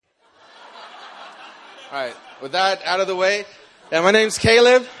All right. With that out of the way, my name's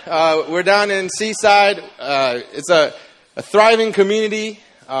Caleb. We're down in Seaside. It's a thriving community,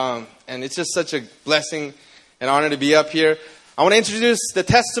 and it's just such a blessing and honor to be up here. I want to introduce the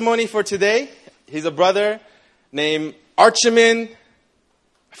testimony for today. He's a brother named Archiman.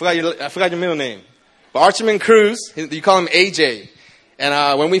 I forgot your middle name, but Archiman Cruz. You call him AJ.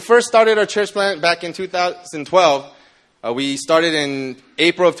 And when we first started our church plant back in 2012, we started in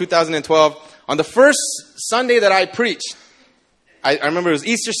April of 2012. On the first Sunday that I preached, I remember it was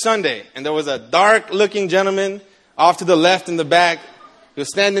Easter Sunday, and there was a dark-looking gentleman off to the left in the back. He was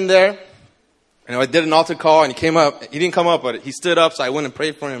standing there, and I did an altar call, and he came up. He didn't come up, but he stood up, so I went and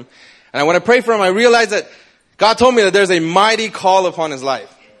prayed for him. And when I prayed for him, I realized that God told me that there's a mighty call upon his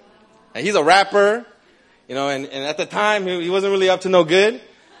life. And he's a rapper, and at the time, he wasn't really up to no good.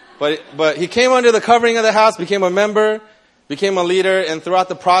 But he came under the covering of the house, became a member, became a leader, and throughout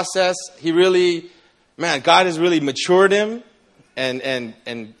the process, God has really matured him,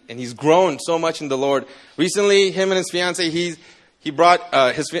 and he's grown so much in the Lord. Recently, him and his fiance, he brought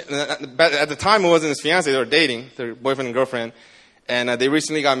at the time it wasn't his fiance, they were dating, their boyfriend and girlfriend, and they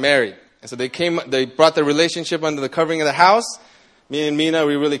recently got married. And so they brought their relationship under the covering of the house. Me and Mina,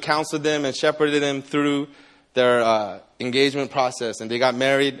 we really counseled them and shepherded them through their engagement process, and they got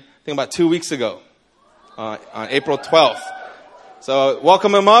married, I think about 2 weeks ago, on April 12th. So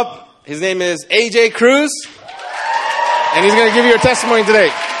welcome him up. His name is AJ Cruz, and he's going to give you your testimony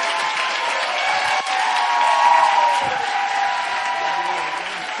today.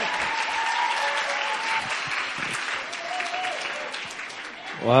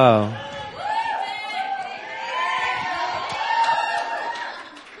 Wow.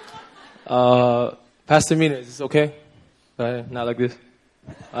 Pastor Mina, is this okay? Not like this?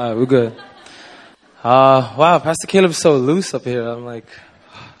 All right, we're good. Wow, Pastor Caleb's so loose up here. I'm like,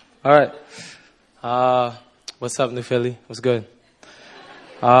 all right. What's up, New Philly? What's good?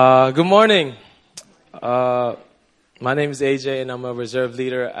 Good morning. My name is AJ, and I'm a reserve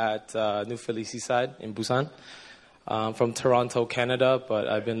leader at New Philly Seaside in Busan. I'm from Toronto, Canada, but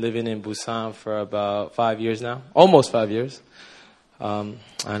I've been living in Busan for about 5 years now. Almost 5 years. I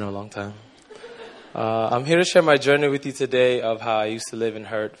know, a long time. I'm here to share my journey with you today of how I used to live in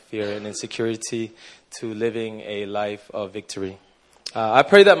hurt, fear, and insecurity to living a life of victory. I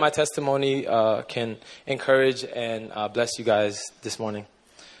pray that my testimony can encourage and bless you guys this morning.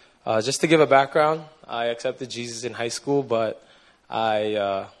 Just to give a background, I accepted Jesus in high school, but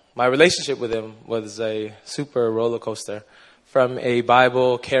my relationship with him was a super roller coaster. From a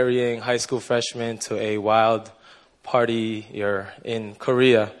Bible-carrying high school freshman to a wild partier in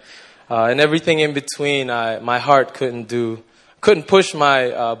Korea. And everything in between, my heart couldn't push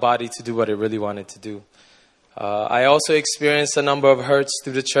my body to do what it really wanted to do. I also experienced a number of hurts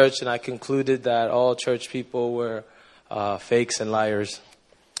through the church, and I concluded that all church people were fakes and liars.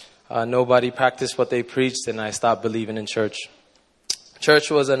 Nobody practiced what they preached, and I stopped believing in church.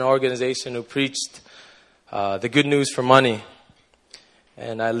 Church was an organization who preached the good news for money,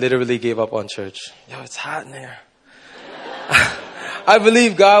 and I literally gave up on church. Yo, it's hot in there. I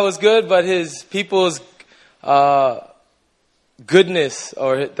believe God was good, but his people's goodness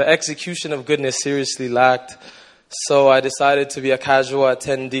or the execution of goodness seriously lacked. So I decided to be a casual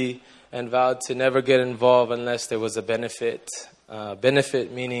attendee and vowed to never get involved unless there was a benefit.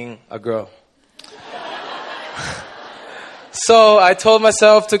 Benefit meaning a girl. So I told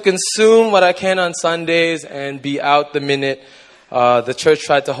myself to consume what I can on Sundays and be out the minute the church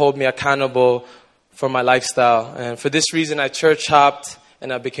tried to hold me accountable for my lifestyle. And for this reason, I church hopped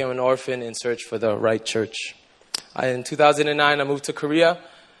and I became an orphan in search for the right church. In 2009, I moved to Korea,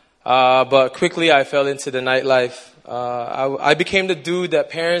 but quickly I fell into the nightlife. I became the dude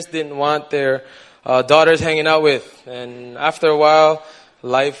that parents didn't want their daughters hanging out with. And after a while,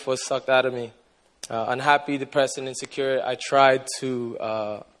 life was sucked out of me. Unhappy, depressed, and insecure, I tried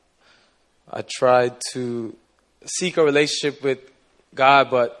to seek a relationship with God,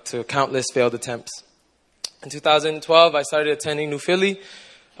 but to countless failed attempts. In 2012, I started attending New Philly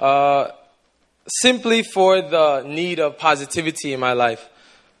simply for the need of positivity in my life.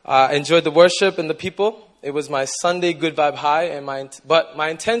 I enjoyed the worship and the people. It was my Sunday good vibe high, but my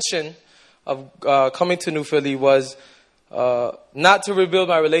intention of coming to New Philly was not to rebuild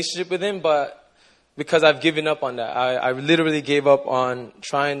my relationship with him, but because I've given up on that. I literally gave up on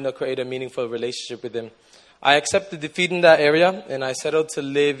trying to create a meaningful relationship with him. I accepted defeat in that area, and I settled to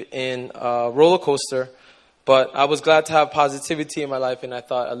live in a roller coaster. But I was glad to have positivity in my life, and I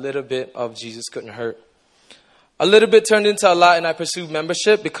thought a little bit of Jesus couldn't hurt. A little bit turned into a lot, and I pursued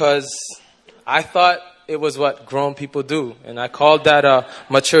membership because I thought it was what grown people do, and I called that a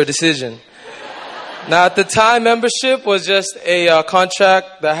mature decision. Now, at the time, membership was just a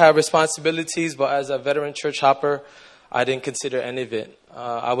contract that had responsibilities, but as a veteran church hopper, I didn't consider any of it.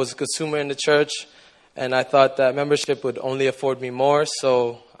 I was a consumer in the church, and I thought that membership would only afford me more,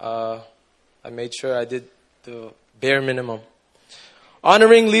 so I made sure I did the bare minimum.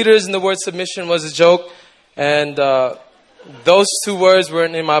 Honoring leaders in the word submission was a joke, and those two words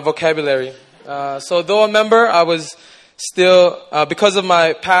weren't in my vocabulary. So though a member, I was still, because of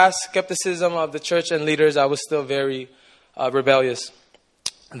my past skepticism of the church and leaders, I was still very rebellious.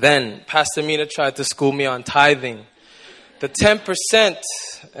 Then Pastor Mina tried to school me on tithing, the 10%.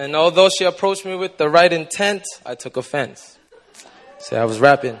 And although she approached me with the right intent, I took offense. See, I was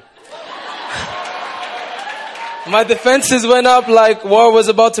rapping. My defenses went up like war was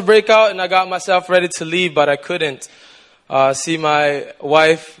about to break out, and I got myself ready to leave, but I couldn't. See my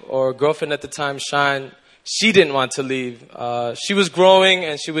wife or girlfriend at the time shine. She didn't want to leave. She was growing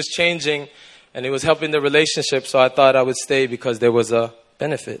and she was changing, and it was helping the relationship, so I thought I would stay because there was a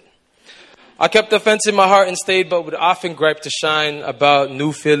benefit. I kept the fence in my heart and stayed, but would often gripe to Shine about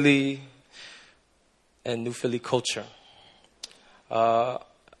New Philly and New Philly culture.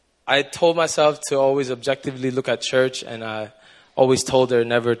 I told myself to always objectively look at church, and I always told her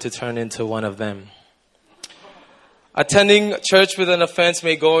never to turn into one of them. Attending church with an offense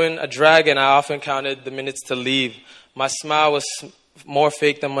may go in a drag, and I often counted the minutes to leave. My smile was more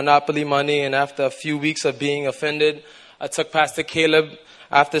fake than Monopoly money, and after a few weeks of being offended, I took Pastor Caleb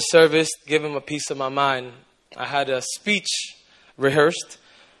after service to give him a piece of my mind. I had a speech rehearsed,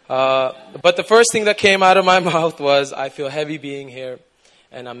 but the first thing that came out of my mouth was, I feel heavy being here,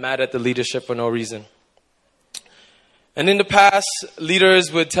 and I'm mad at the leadership for no reason. And in the past,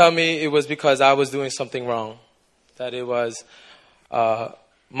 leaders would tell me it was because I was doing something wrong, that it was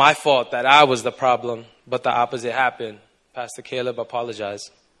my fault, that I was the problem, but the opposite happened. Pastor Caleb apologized.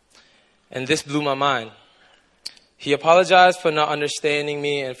 And this blew my mind. He apologized for not understanding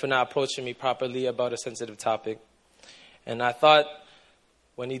me and for not approaching me properly about a sensitive topic. And I thought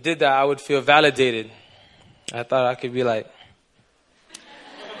when he did that, I would feel validated. I thought I could be like,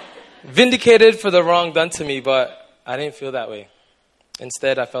 vindicated for the wrong done to me, but I didn't feel that way.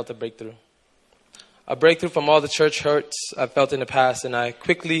 Instead, I felt a breakthrough. A breakthrough from all the church hurts I felt in the past, and I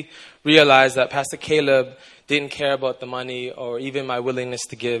quickly realized that Pastor Caleb didn't care about the money or even my willingness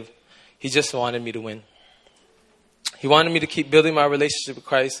to give. He just wanted me to win. He wanted me to keep building my relationship with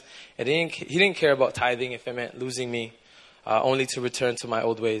Christ, and he didn't care about tithing if it meant losing me, only to return to my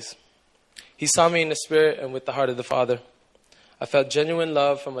old ways. He saw me in the spirit and with the heart of the Father. I felt genuine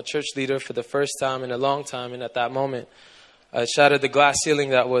love from a church leader for the first time in a long time, and at that moment, I shattered the glass ceiling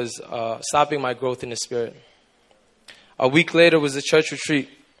that was stopping my growth in the spirit. A week later was the church retreat.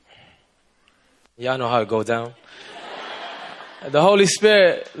 Y'all know how it goes down. The Holy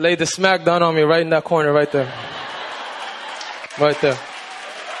Spirit laid the smack down on me right in that corner right there. Right there.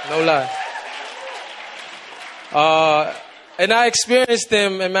 No lie. And I experienced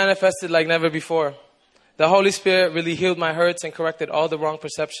Him and manifested like never before. The Holy Spirit really healed my hurts and corrected all the wrong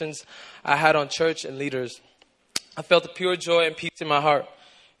perceptions I had on church and leaders. I felt a pure joy and peace in my heart.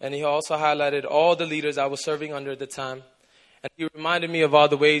 And He also highlighted all the leaders I was serving under at the time. And He reminded me of all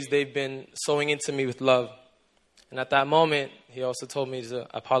the ways they've been sowing into me with love. And at that moment, He also told me to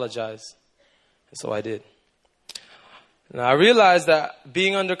apologize. And so I did. Now, I realized that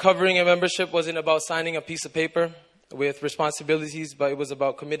being under covering a membership wasn't about signing a piece of paper with responsibilities, but it was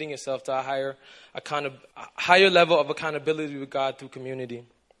about committing yourself to a higher level of accountability with God through community.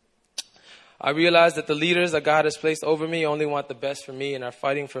 I realized that the leaders that God has placed over me only want the best for me and are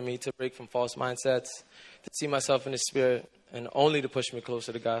fighting for me to break from false mindsets, to see myself in the Spirit, and only to push me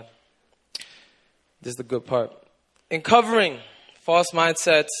closer to God. This is the good part. In covering, false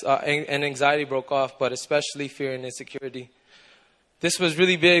mindsets and anxiety broke off, but especially fear and insecurity. This was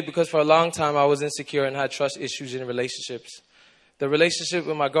really big because for a long time I was insecure and had trust issues in relationships. The relationship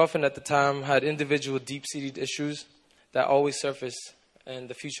with my girlfriend at the time had individual deep-seated issues that always surfaced, and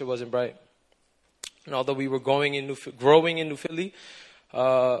the future wasn't bright. And although we were growing in New Philly,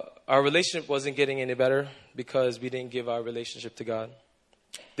 our relationship wasn't getting any better because we didn't give our relationship to God.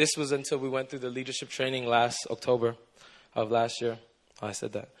 This was until we went through the leadership training last October of last year. Oh, I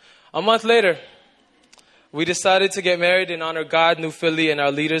said that. A month later, we decided to get married and honor God, New Philly, and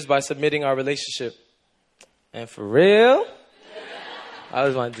our leaders by submitting our relationship. And for real, I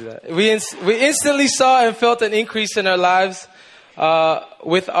always want to do that. We instantly saw and felt an increase in our lives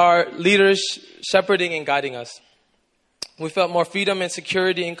with our leaders shepherding and guiding us. We felt more freedom and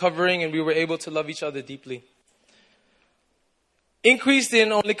security in covering, and we were able to love each other deeply. Increase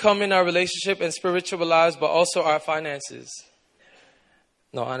didn't only come in our relationship and spiritual lives, but also our finances.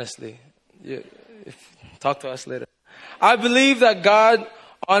 No, honestly. Talk to us later. I believe that God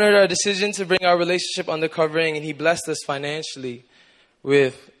honored our decision to bring our relationship under covering, and He blessed us financially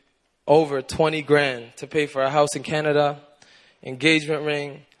with over 20 grand to pay for a house in Canada, engagement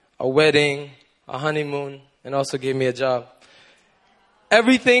ring, a wedding, a honeymoon, and also gave me a job.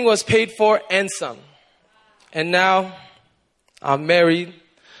 Everything was paid for and some. And now I'm married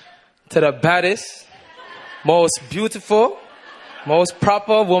to the baddest, most beautiful, most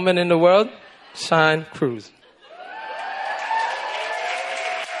proper woman in the world, Cruz.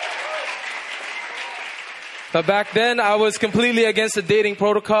 But back then, I was completely against the dating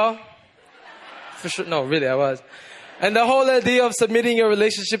protocol. For sure, no, really, I was. And the whole idea of submitting your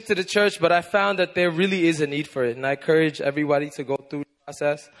relationship to the church, but I found that there really is a need for it. And I encourage everybody to go through the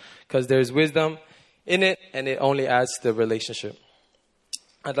process because there's wisdom in it, and it only adds to the relationship.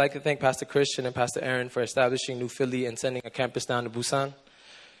 I'd like to thank Pastor Christian and Pastor Aaron for establishing New Philly and sending a campus down to Busan.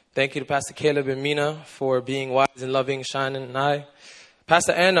 Thank you to Pastor Caleb and Mina for being wise and loving Shannon and I.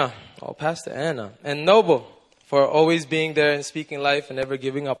 Pastor Anna, and Noble for always being there and speaking life and never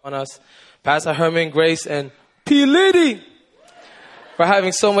giving up on us. Pastor Herman, Grace, and P. Liddy for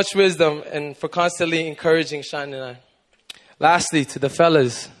having so much wisdom and for constantly encouraging Shannon and I. Lastly, to the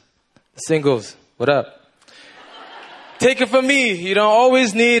fellas, the singles, what up? Take it from me, you don't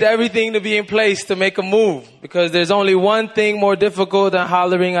always need everything to be in place to make a move because there's only one thing more difficult than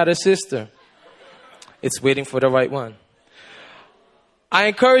hollering at a sister. It's waiting for the right one. I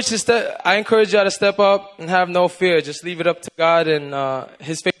encourage you to step up and have no fear. Just leave it up to God, and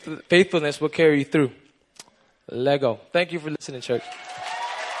His faithfulness will carry you through. Lego. Thank you for listening, church.